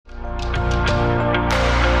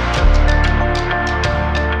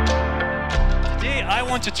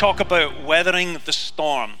want to talk about weathering the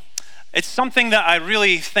storm. It's something that I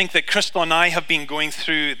really think that Crystal and I have been going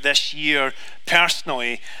through this year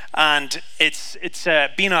personally, and it's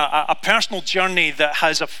been a personal journey that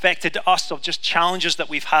has affected us of just challenges that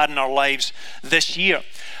we've had in our lives this year.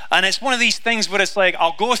 And it's one of these things where it's like,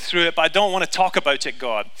 I'll go through it, but I don't want to talk about it,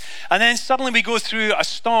 God. And then suddenly we go through a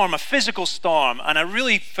storm, a physical storm, and I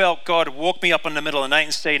really felt God woke me up in the middle of the night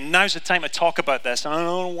and say, now's the time to talk about this. And I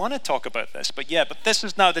don't want to talk about this, but this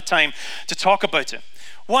is now the time to talk about it.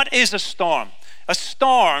 What is a storm? A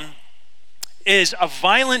storm is a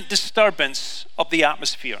violent disturbance of the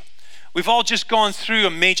atmosphere. We've all just gone through a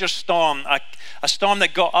major storm, a storm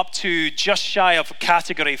that got up to just shy of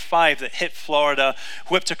Category 5 that hit Florida,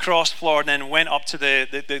 whipped across Florida, and went up to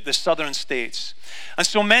the southern states. And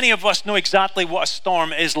so many of us know exactly what a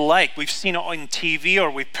storm is like. We've seen it on TV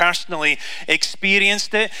or we've personally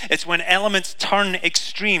experienced it. It's when elements turn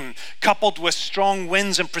extreme, coupled with strong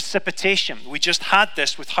winds and precipitation. We just had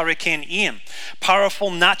this with Hurricane Ian.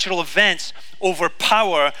 Powerful natural events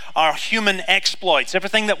overpower our human exploits.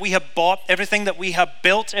 Everything that we have bought, everything that we have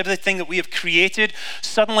built, everything that we have created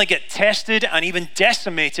suddenly get tested and even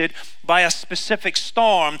decimated by a specific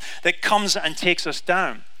storm that comes and takes us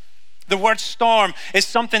down. The word storm is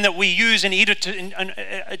something that we use in either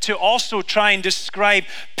to also try and describe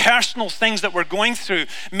personal things that we're going through.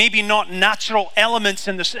 Maybe not natural elements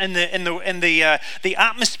in the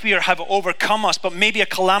atmosphere have overcome us, but maybe a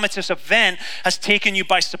calamitous event has taken you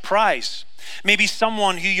by surprise. Maybe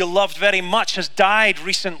someone who you loved very much has died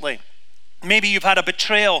recently. Maybe you've had a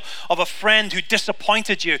betrayal of a friend who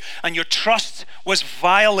disappointed you and your trust was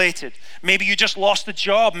violated. Maybe you just lost a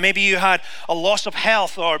job. Maybe you had a loss of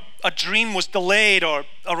health, or a dream was delayed, or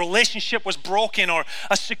a relationship was broken, or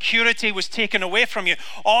a security was taken away from you.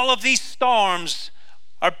 All of these storms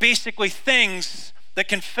are basically things that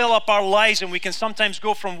can fill up our lives, and we can sometimes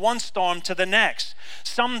go from one storm to the next.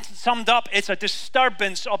 Summed up, it's a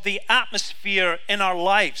disturbance of the atmosphere in our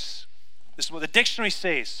lives. This is what the dictionary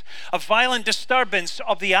says. A violent disturbance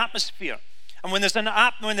of the atmosphere. And when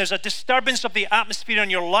there's a disturbance of the atmosphere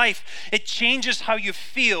in your life, it changes how you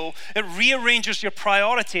feel, it rearranges your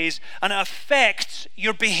priorities, and it affects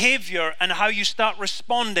your behavior and how you start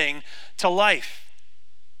responding to life.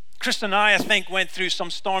 Chris and I think, went through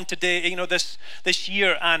some storm today, this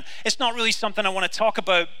year, and it's not really something I want to talk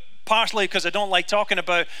about, partly because I don't like talking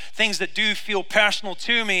about things that do feel personal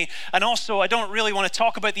to me, and also I don't really want to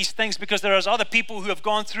talk about these things because there are other people who have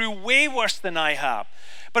gone through way worse than I have.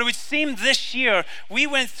 But it would seem this year we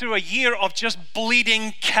went through a year of just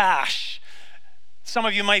bleeding cash. Some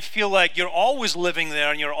of you might feel like you're always living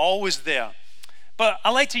there and you're always there. But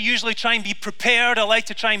I like to usually try and be prepared. I like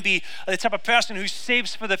to try and be the type of person who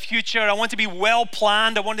saves for the future. I want to be well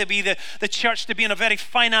planned. I want to be the church to be in a very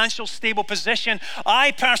financial stable position.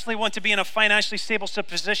 I personally want to be in a financially stable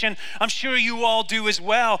position. I'm sure you all do as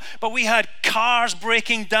well. But we had cars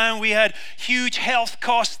breaking down. We had huge health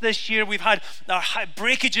costs this year. We've had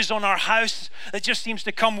breakages on our house that just seems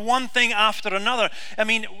to come one thing after another. I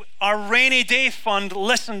mean, our rainy day fund,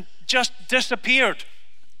 just disappeared.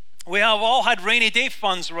 We have all had rainy day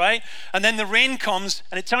funds, right? And then the rain comes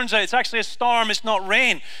and it turns out it's actually a storm, it's not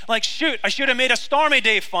rain. Like, shoot, I should have made a stormy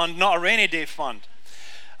day fund, not a rainy day fund.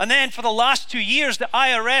 And then for the last 2 years, the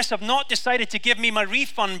IRS have not decided to give me my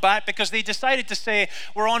refund back because they decided to say,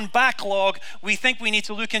 we're on backlog. We think we need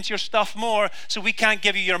to look into your stuff more, so we can't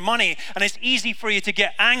give you your money. And it's easy for you to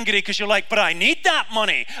get angry because you're like, but I need that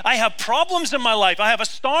money. I have problems in my life. I have a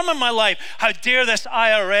storm in my life. How dare this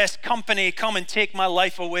IRS company come and take my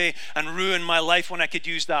life away and ruin my life when I could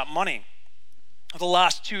use that money? For the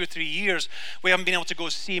last 2 or 3 years, we haven't been able to go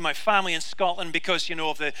see my family in Scotland because,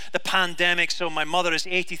 of the pandemic. So my mother is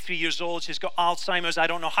 83 years old. She's got Alzheimer's. I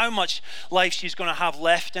don't know how much life she's going to have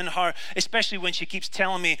left in her, especially when she keeps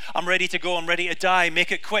telling me, I'm ready to go, I'm ready to die,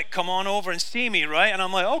 make it quick, come on over and see me, right? And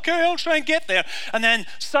I'm like, okay, I'll try and get there. And then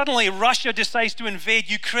suddenly Russia decides to invade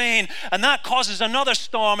Ukraine, and that causes another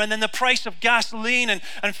storm, and then the price of gasoline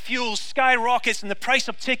and fuel skyrockets, and the price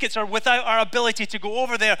of tickets are without our ability to go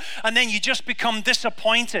over there, and then you just become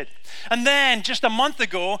disappointed. And then just a month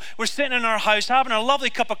ago, we're sitting in our house having a lovely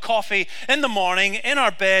cup of coffee in the morning in our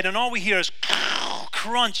bed, and all we hear is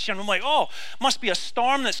crunch, and I'm like, oh, must be a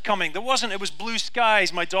storm that's coming. There wasn't. It was blue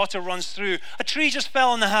skies. My daughter runs through. A tree just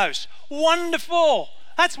fell in the house. Wonderful.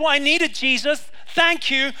 That's what I needed, Jesus. Thank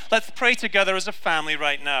you. Let's pray together as a family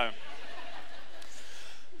right now.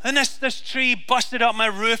 And this tree busted up my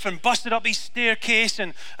roof and busted up his staircase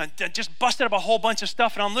and just busted up a whole bunch of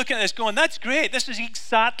stuff. And I'm looking at this going, that's great. This is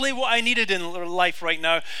exactly what I needed in life right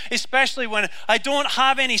now, especially when I don't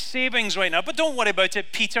have any savings right now. But don't worry about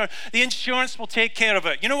it, Peter. The insurance will take care of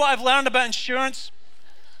it. You know what I've learned about insurance?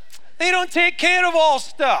 They don't take care of all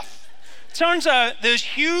stuff. Turns out this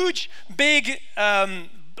huge, big,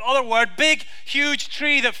 big, huge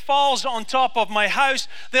tree that falls on top of my house,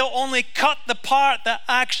 they'll only cut the part that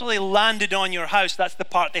actually landed on your house. That's the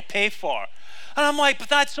part they pay for. And I'm like, but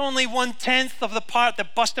that's only 1/10 of the part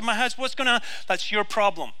that busted my house. What's going on? That's your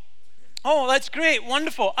problem. Oh, that's great.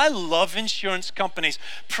 Wonderful. I love insurance companies.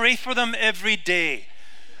 Pray for them every day.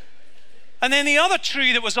 And then the other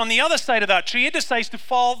tree that was on the other side of that tree, it decides to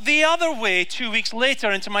fall the other way 2 weeks later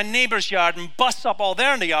into my neighbor's yard and busts up all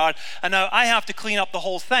there in the yard. And now I have to clean up the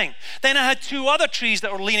whole thing. Then I had 2 other trees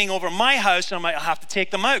that were leaning over my house, and I might have to take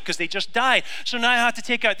them out because they just died. So now I have to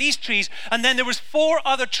take out these trees. And then there was 4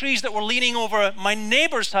 other trees that were leaning over my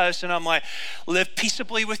neighbor's house. And I'm like, live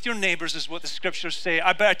peaceably with your neighbors is what the scriptures say.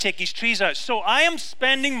 I better take these trees out. So I am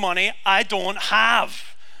spending money I don't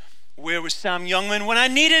have. Where was Sam Youngman when I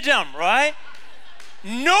needed him, right?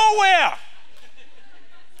 Nowhere.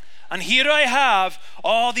 And here I have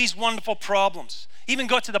all these wonderful problems. Even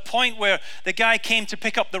got to the point where the guy came to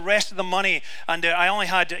pick up the rest of the money, and I only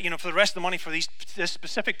had, for the rest of the money for this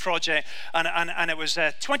specific project, and it was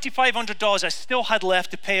 $2,500 I still had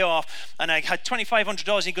left to pay off, and I had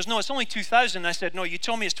 $2,500. He goes, no, it's only $2,000. I said, no, you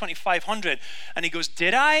told me it's $2,500. And he goes,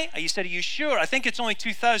 did I? He said, are you sure? I think it's only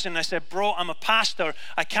 $2,000. I said, bro, I'm a pastor.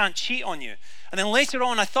 I can't cheat on you. And then later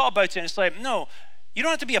on, I thought about it, and it's like, no, you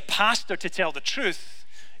don't have to be a pastor to tell the truth.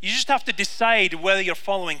 You just have to decide whether you're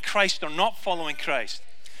following Christ or not following Christ.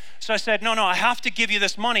 So I said, no, I have to give you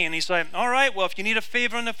this money. And he's like, all right, well, if you need a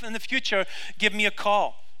favor in the future, give me a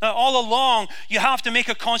call. Now, all along, you have to make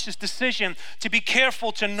a conscious decision to be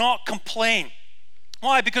careful to not complain.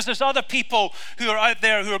 Why? Because there's other people who are out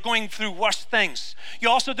there who are going through worse things. You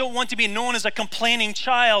also don't want to be known as a complaining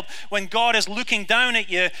child when God is looking down at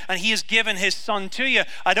you and he has given his son to you.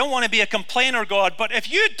 I don't want to be a complainer, God, but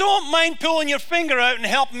if you don't mind pulling your finger out and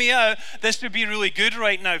helping me out, this would be really good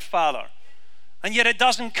right now, Father. And yet it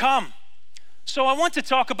doesn't come. So I want to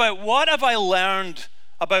talk about what have I learned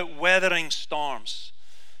about weathering storms.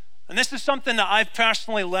 And this is something that I've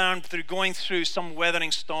personally learned through going through some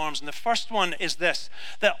weathering storms. And the first one is this,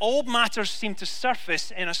 that old matters seem to surface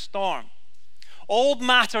in a storm. Old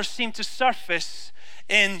matters seem to surface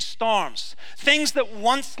in storms. Things that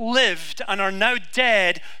once lived and are now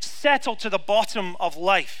dead settle to the bottom of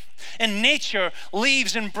life. In nature,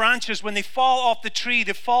 leaves and branches, when they fall off the tree,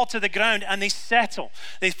 they fall to the ground and they settle.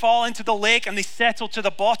 They fall into the lake and they settle to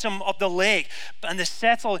the bottom of the lake. And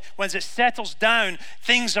when it settles down,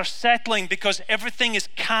 things are settling because everything is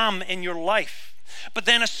calm in your life. But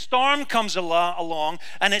then a storm comes along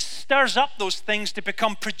and it stirs up those things to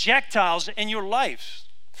become projectiles in your life.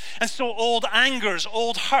 And so old angers,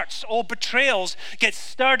 old hurts, old betrayals get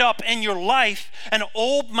stirred up in your life, and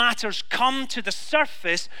old matters come to the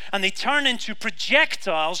surface and they turn into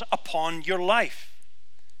projectiles upon your life.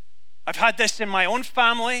 I've had this in my own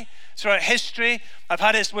family throughout history. I've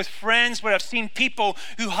had this with friends where I've seen people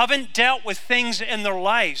who haven't dealt with things in their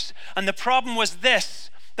lives. And the problem was this,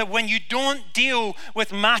 that when you don't deal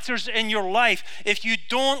with matters in your life, if you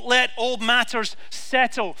don't let old matters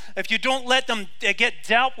settle, if you don't let them get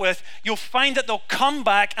dealt with, you'll find that they'll come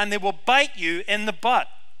back and they will bite you in the butt.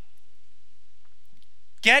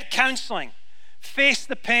 Get counseling. Face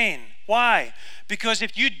the pain. Why? Because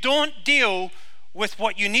if you don't deal with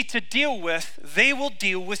what you need to deal with, they will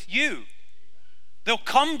deal with you. They'll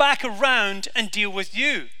come back around and deal with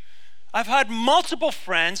you. I've had multiple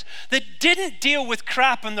friends that didn't deal with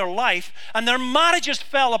crap in their life and their marriages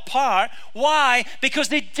fell apart. Why? Because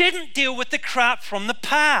they didn't deal with the crap from the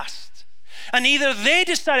past. And either they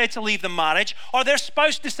decided to leave the marriage or their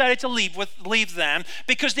spouse decided to leave them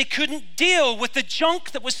because they couldn't deal with the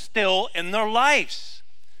junk that was still in their lives.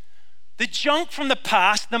 The junk from the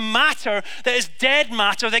past, the matter that is dead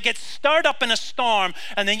matter that gets stirred up in a storm,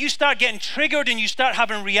 and then you start getting triggered and you start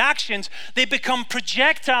having reactions, they become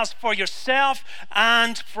projectiles for yourself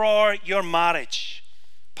and for your marriage.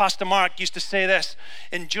 Pastor Mark used to say this,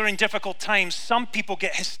 during difficult times, some people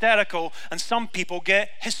get hysterical and some people get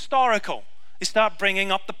historical. They start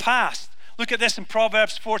bringing up the past. Look at this in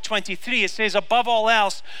Proverbs 4:23. It says, above all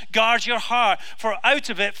else, guard your heart, for out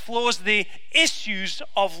of it flows the issues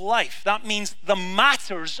of life. That means the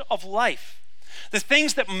matters of life. The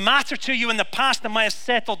things that matter to you in the past that might have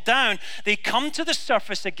settled down, they come to the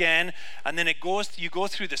surface again, and then you go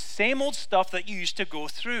through the same old stuff that you used to go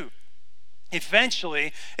through.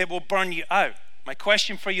 eventually it will burn you out. My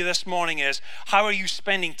question for you this morning is, how are you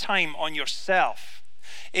spending time on yourself?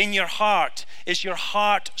 In your heart, is your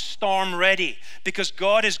heart storm ready? Because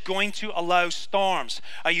God is going to allow storms.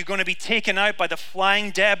 Are you going to be taken out by the flying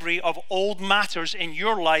debris of old matters in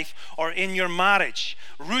your life or in your marriage?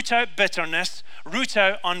 Root out bitterness, root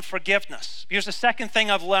out unforgiveness. Here's the second thing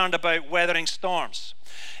I've learned about weathering storms,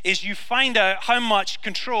 is you find out how much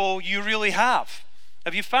control you really have.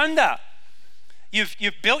 Have you found that?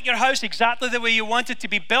 You've built your house exactly the way you want it to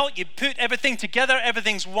be built. You put everything together,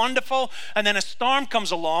 everything's wonderful, and then a storm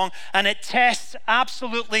comes along and it tests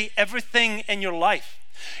absolutely everything in your life.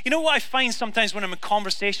 You know what I find sometimes when I'm in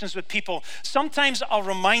conversations with people? Sometimes I'll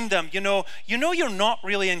remind them, you know you're not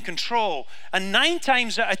really in control. And 9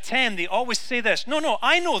 times out of 10, they always say this, no,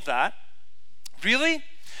 I know that. Really?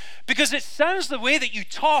 Because it sounds the way that you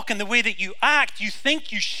talk and the way that you act, you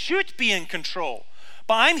think you should be in control.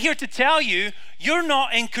 But I'm here to tell you, you're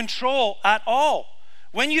not in control at all.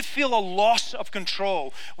 When you feel a loss of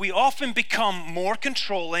control, we often become more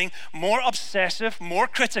controlling, more obsessive, more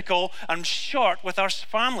critical, and short with our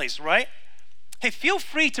families, right? Hey, feel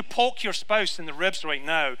free to poke your spouse in the ribs right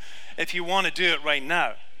now if you want to do it right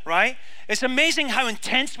now, right? It's amazing how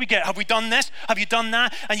intense we get. Have we done this? Have you done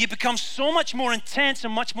that? And you become so much more intense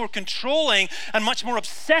and much more controlling and much more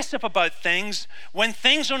obsessive about things when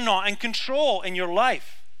things are not in control in your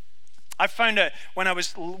life. I found out when I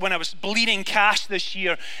was bleeding cash this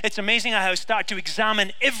year, it's amazing how I started to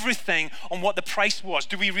examine everything on what the price was.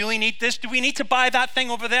 Do we really need this? Do we need to buy that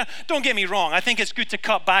thing over there? Don't get me wrong. I think it's good to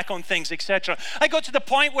cut back on things, etc. I got to the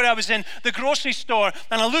point where I was in the grocery store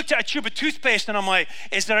and I looked at a tube of toothpaste and I'm like,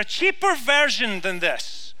 is there a cheaper version than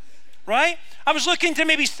this? Right? I was looking to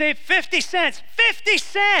maybe save 50 cents. 50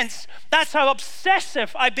 cents! That's how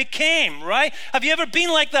obsessive I became, right? Have you ever been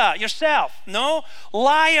like that yourself? No?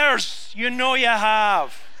 Liars, you know you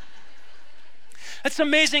have. It's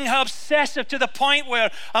amazing how obsessive, to the point where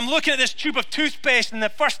I'm looking at this tube of toothpaste and the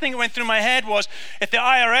first thing that went through my head was, if the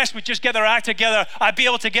IRS would just get their act together, I'd be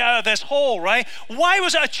able to get out of this hole, right? Why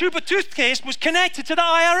was it a tube of toothpaste was connected to the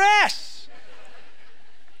IRS?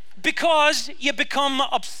 Because you become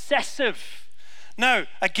obsessive. Now,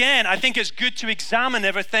 again, I think it's good to examine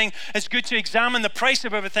everything. It's good to examine the price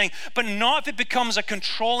of everything, but not if it becomes a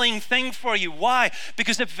controlling thing for you. Why?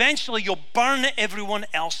 Because eventually you'll burn everyone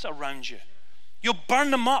else around you. You'll burn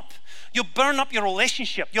them up. You'll burn up your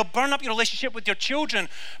relationship. You'll burn up your relationship with your children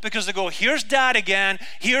because they go, here's dad again,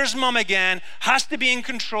 here's mom again, has to be in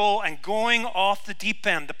control and going off the deep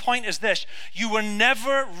end. The point is this, you were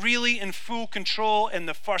never really in full control in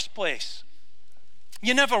the first place.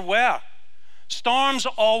 You never were. Storms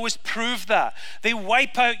always prove that. They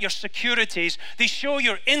wipe out your securities, they show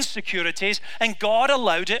your insecurities, and God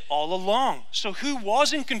allowed it all along. So who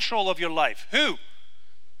was in control of your life? Who?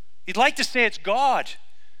 You'd like to say it's God,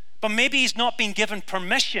 but maybe he's not been given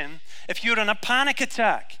permission if you're in a panic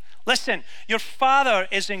attack. Listen, your Father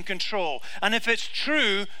is in control, and if it's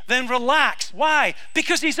true, then relax. Why?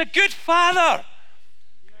 Because he's a good Father.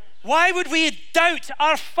 Why would we doubt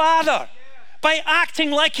our Father by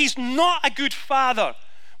acting like he's not a good Father?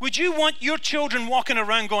 Would you want your children walking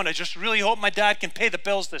around going, I just really hope my dad can pay the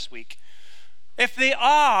bills this week? If they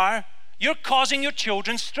are, you're causing your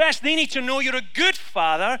children stress. They need to know you're a good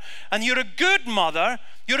father and you're a good mother,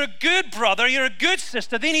 you're a good brother, you're a good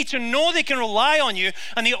sister. They need to know they can rely on you,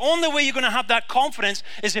 and the only way you're going to have that confidence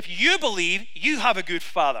is if you believe you have a good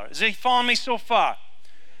father. Is he following me so far?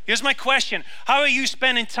 Here's my question. How are you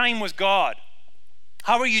spending time with God?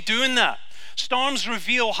 How are you doing that? Storms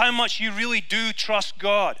reveal how much you really do trust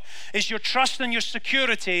God. Is your trust and your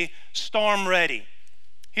security storm ready?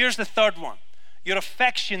 Here's the third one. Your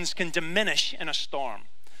affections can diminish in a storm.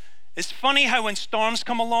 It's funny how when storms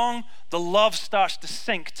come along, the love starts to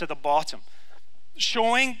sink to the bottom.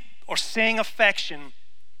 Showing or saying affection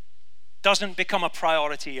doesn't become a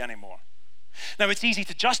priority anymore. Now, it's easy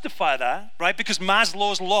to justify that, right? Because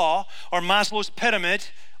Maslow's law or Maslow's pyramid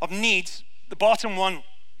of needs, the bottom one,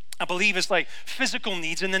 I believe, is like physical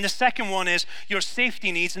needs, and then the second one is your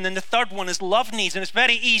safety needs, and then the third one is love needs, and it's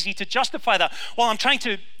very easy to justify that. Well, I'm trying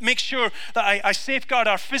to make sure that I safeguard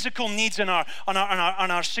our physical needs and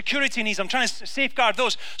our security needs. I'm trying to safeguard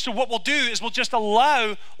those. So what we'll do is we'll just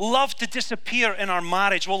allow love to disappear in our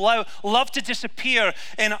marriage. We'll allow love to disappear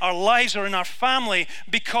in our lives or in our family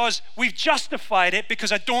because we've justified it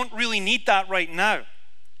because I don't really need that right now.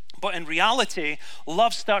 But in reality,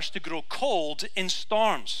 love starts to grow cold in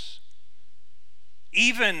storms.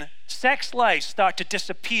 Even sex lives start to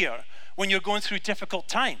disappear when you're going through difficult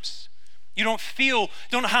times. You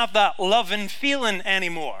don't have that loving feeling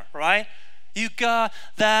anymore, right? You got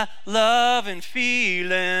that love and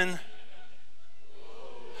feeling.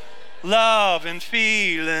 Love and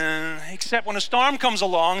feeling. Except when a storm comes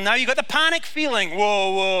along, now you got the panic feeling.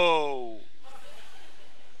 Whoa, whoa.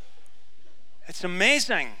 It's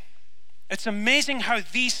amazing. It's amazing how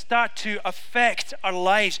these start to affect our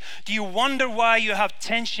lives. Do you wonder why you have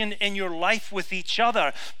tension in your life with each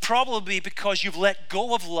other? Probably because you've let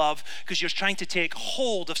go of love, because you're trying to take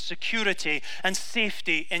hold of security and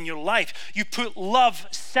safety in your life. You put love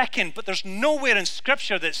second, but there's nowhere in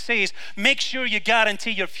Scripture that says, make sure you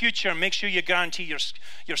guarantee your future, make sure you guarantee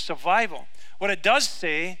your survival. What it does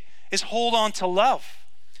say is hold on to love.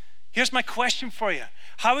 Here's my question for you.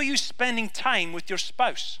 How are you spending time with your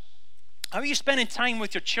spouse? How are you spending time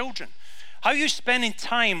with your children? How are you spending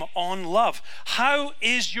time on love? How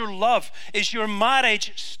is your love? Is your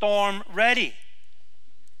marriage storm ready?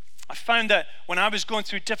 I found that when I was going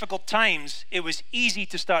through difficult times, it was easy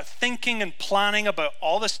to start thinking and planning about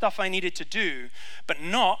all the stuff I needed to do, but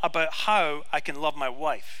not about how I can love my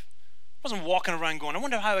wife. I wasn't walking around going, I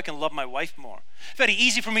wonder how I can love my wife more. Very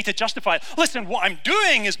easy for me to justify, listen, what I'm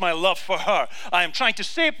doing is my love for her. I am trying to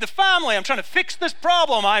save the family. I'm trying to fix this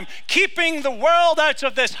problem. I'm keeping the world out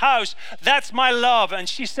of this house. That's my love. And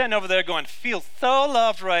she's sitting over there going, feel so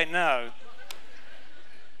loved right now.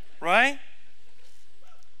 Right?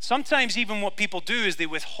 Sometimes even what people do is they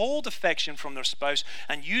withhold affection from their spouse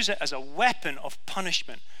and use it as a weapon of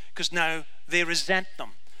punishment because now they resent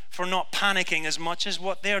them for not panicking as much as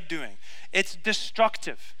what they're doing. It's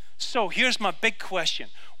destructive. So here's my big question.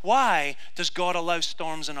 Why does God allow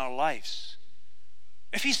storms in our lives?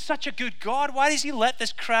 If he's such a good God, why does he let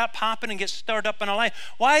this crap happen and get stirred up in our life?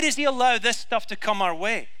 Why does he allow this stuff to come our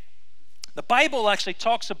way? The Bible actually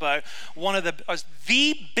talks about one of the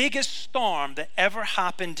biggest storm that ever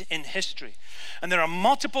happened in history. And there are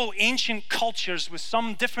multiple ancient cultures with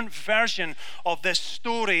some different version of this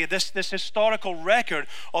story, this historical record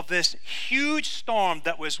of this huge storm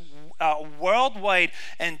that was a worldwide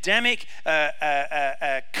endemic,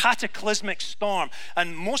 cataclysmic storm.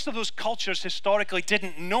 And most of those cultures historically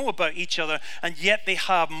didn't know about each other, and yet they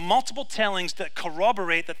have multiple tellings that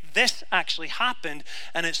corroborate that this actually happened,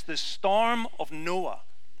 and it's the storm of Noah,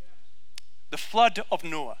 the flood of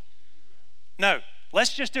Noah. Now,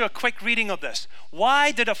 let's just do a quick reading of this.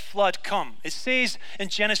 Why did a flood come? It says in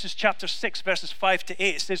Genesis chapter 6, verses 5 to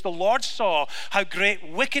 8, it says, the Lord saw how great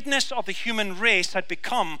wickedness of the human race had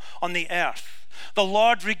become on the earth. The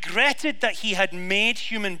Lord regretted that he had made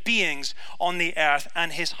human beings on the earth,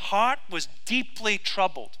 and his heart was deeply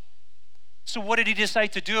troubled. So what did he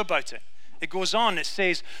decide to do about it? It goes on, it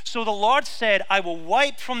says, so the Lord said, I will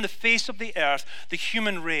wipe from the face of the earth the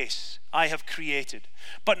human race I have created.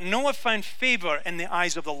 But Noah found favor in the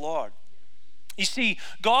eyes of the Lord. You see,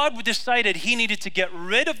 God decided he needed to get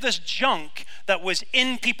rid of this junk that was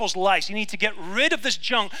in people's lives. He needed to get rid of this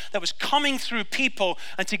junk that was coming through people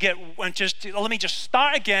let me just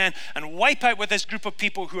start again and wipe out with this group of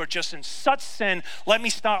people who are just in such sin. Let me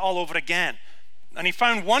start all over again. And he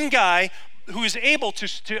found one guy who is able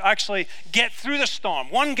to actually get through the storm.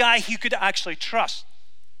 One guy he could actually trust.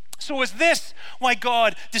 So is this why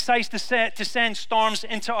God decides to send storms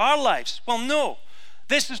into our lives? Well, no.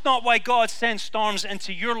 This is not why God sends storms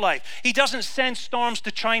into your life. He doesn't send storms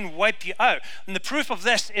to try and wipe you out. And the proof of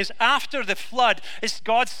this is after the flood,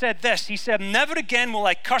 God said this. He said, never again will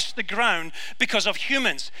I curse the ground because of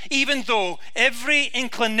humans, even though every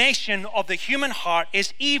inclination of the human heart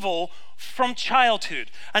is evil from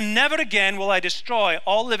childhood. And never again will I destroy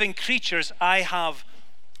all living creatures as I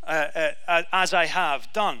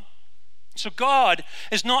have done. So God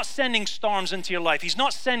is not sending storms into your life. He's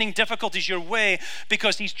not sending difficulties your way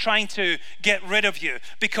because he's trying to get rid of you,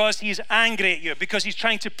 because he's angry at you, because he's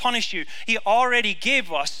trying to punish you. He already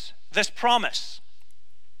gave us this promise.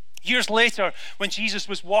 Years later, when Jesus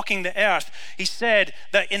was walking the earth, he said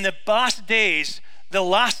that in the last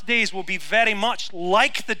days will be very much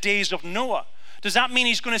like the days of Noah. Does that mean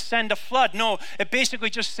he's going to send a flood? No, it basically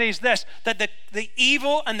just says this, that the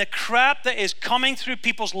evil and the crap that is coming through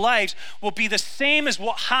people's lives will be the same as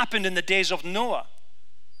what happened in the days of Noah.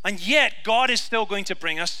 And yet, God is still going to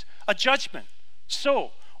bring us a judgment.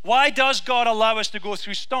 So, why does God allow us to go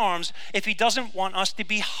through storms if he doesn't want us to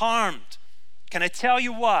be harmed? Can I tell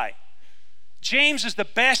you why? James is the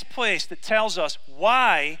best place that tells us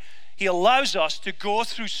why he allows us to go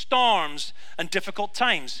through storms and difficult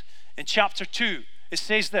times. In chapter 2, it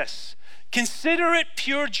says this, consider it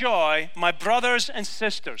pure joy, my brothers and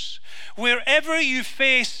sisters, wherever you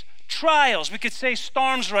face trials. We could say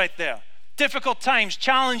storms right there. difficult times,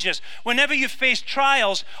 challenges, whenever you face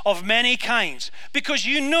trials of many kinds, because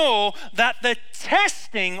you know that the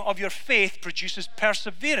testing of your faith produces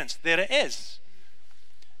perseverance. There it is.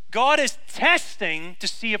 God is testing to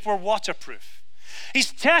see if we're waterproof.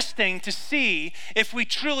 He's testing to see if we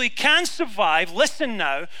truly can survive, listen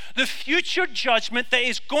now, the future judgment that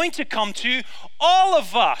is going to come to all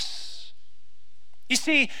of us. You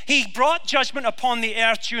see, he brought judgment upon the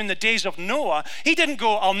earth during the days of Noah. He didn't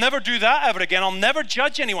go, I'll never do that ever again. I'll never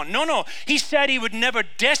judge anyone. No. He said he would never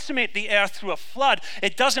decimate the earth through a flood.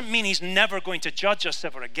 It doesn't mean he's never going to judge us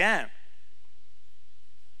ever again.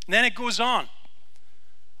 And then it goes on.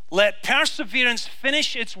 Let perseverance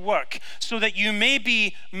finish its work so that you may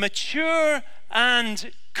be mature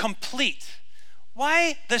and complete.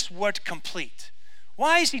 Why this word complete?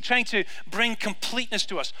 Why is he trying to bring completeness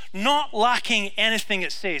to us? Not lacking anything,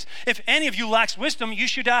 it says. If any of you lacks wisdom, you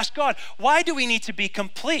should ask God. Why do we need to be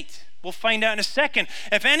complete? We'll find out in a second.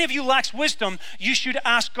 If any of you lacks wisdom, you should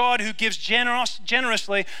ask God, who gives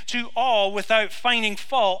generously to all without finding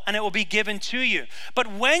fault, and it will be given to you.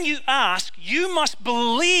 But when you ask, you must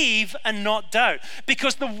believe and not doubt,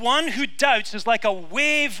 because the one who doubts is like a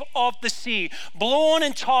wave of the sea, blown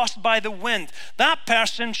and tossed by the wind. That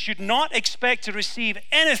person should not expect to receive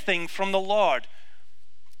anything from the Lord.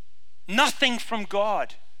 Nothing from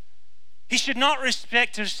God. He should not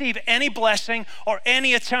expect to receive any blessing or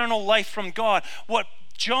any eternal life from God. What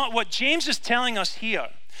James is telling us here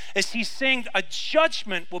is he's saying a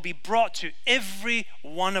judgment will be brought to every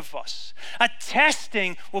one of us. A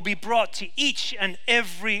testing will be brought to each and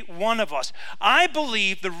every one of us. I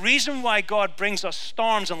believe the reason why God brings us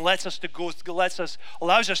storms and allows us to go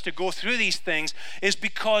through these things is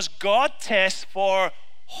because God tests for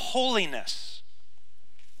holiness.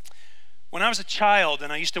 When I was a child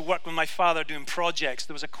and I used to work with my father doing projects,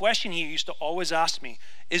 there was a question he used to always ask me,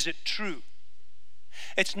 is it true?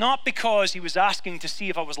 It's not because he was asking to see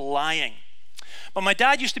if I was lying. But my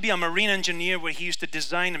dad used to be a marine engineer where he used to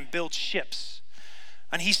design and build ships.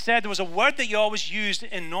 And he said there was a word that you always used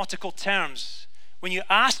in nautical terms when you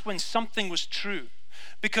asked when something was true.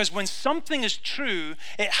 Because when something is true,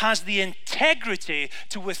 it has the integrity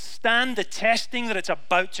to withstand the testing that it's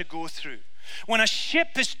about to go through. When a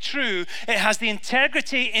ship is true, it has the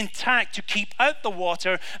integrity intact to keep out the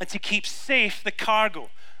water and to keep safe the cargo.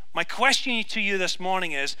 My question to you this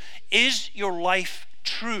morning is your life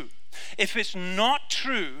true? If it's not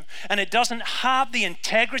true and it doesn't have the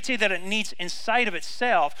integrity that it needs inside of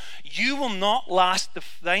itself, you will not last the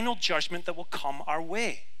final judgment that will come our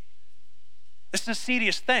way. This is a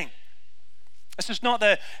serious thing. This is not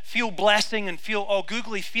the feel blessing and feel all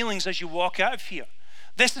googly feelings as you walk out of here.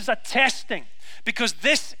 This is a testing, because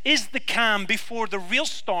this is the calm before the real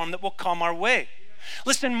storm that will come our way.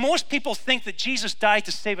 Listen, most people think that Jesus died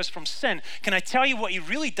to save us from sin. Can I tell you what he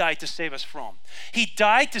really died to save us from? He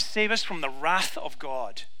died to save us from the wrath of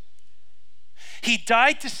God. He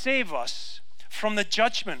died to save us from the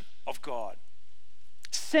judgment of God.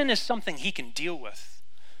 Sin is something he can deal with,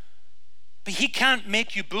 but he can't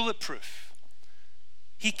make you bulletproof.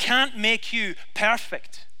 He can't make you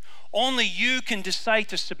perfect. Only you can decide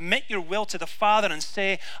to submit your will to the Father and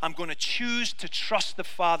say, I'm going to choose to trust the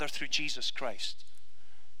Father through Jesus Christ.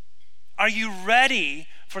 Are you ready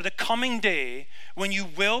for the coming day when you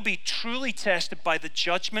will be truly tested by the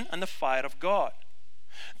judgment and the fire of God?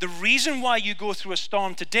 The reason why you go through a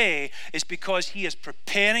storm today is because he is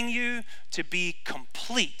preparing you to be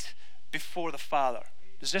complete before the Father.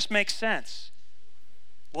 Does this make sense?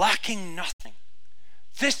 Lacking nothing.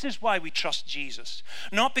 This is why we trust Jesus.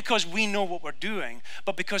 Not because we know what we're doing,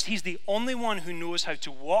 but because he's the only one who knows how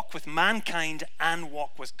to walk with mankind and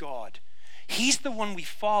walk with God. He's the one we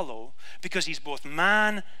follow because he's both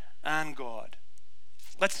man and God.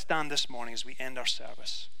 Let's stand this morning as we end our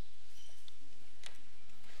service.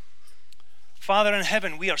 Father in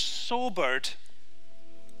heaven, we are sobered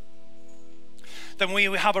then we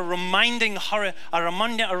have a reminding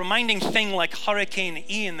thing like Hurricane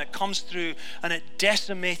Ian that comes through and it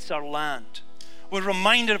decimates our land. We're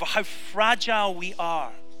reminded of how fragile we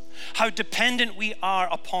are, how dependent we are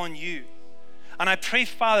upon you. And I pray,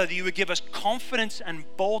 Father, that you would give us confidence and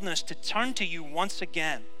boldness to turn to you once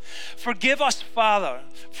again. Forgive us, Father,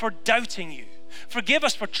 for doubting you. Forgive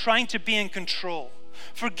us for trying to be in control.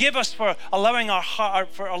 Forgive us for allowing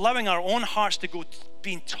our own hearts to go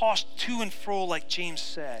being tossed to and fro, like James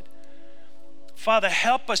said. Father,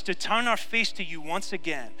 help us to turn our face to you once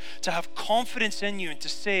again, to have confidence in you and to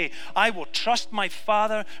say, I will trust my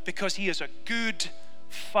Father because he is a good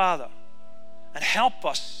Father. And help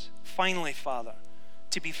us, finally, Father,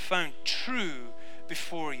 to be found true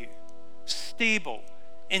before you, stable,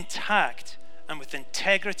 intact and with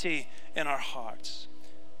integrity in our hearts.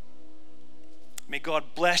 May God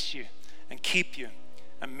bless you and keep you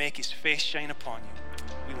and make his face shine upon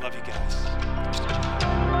you. We love you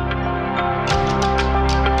guys.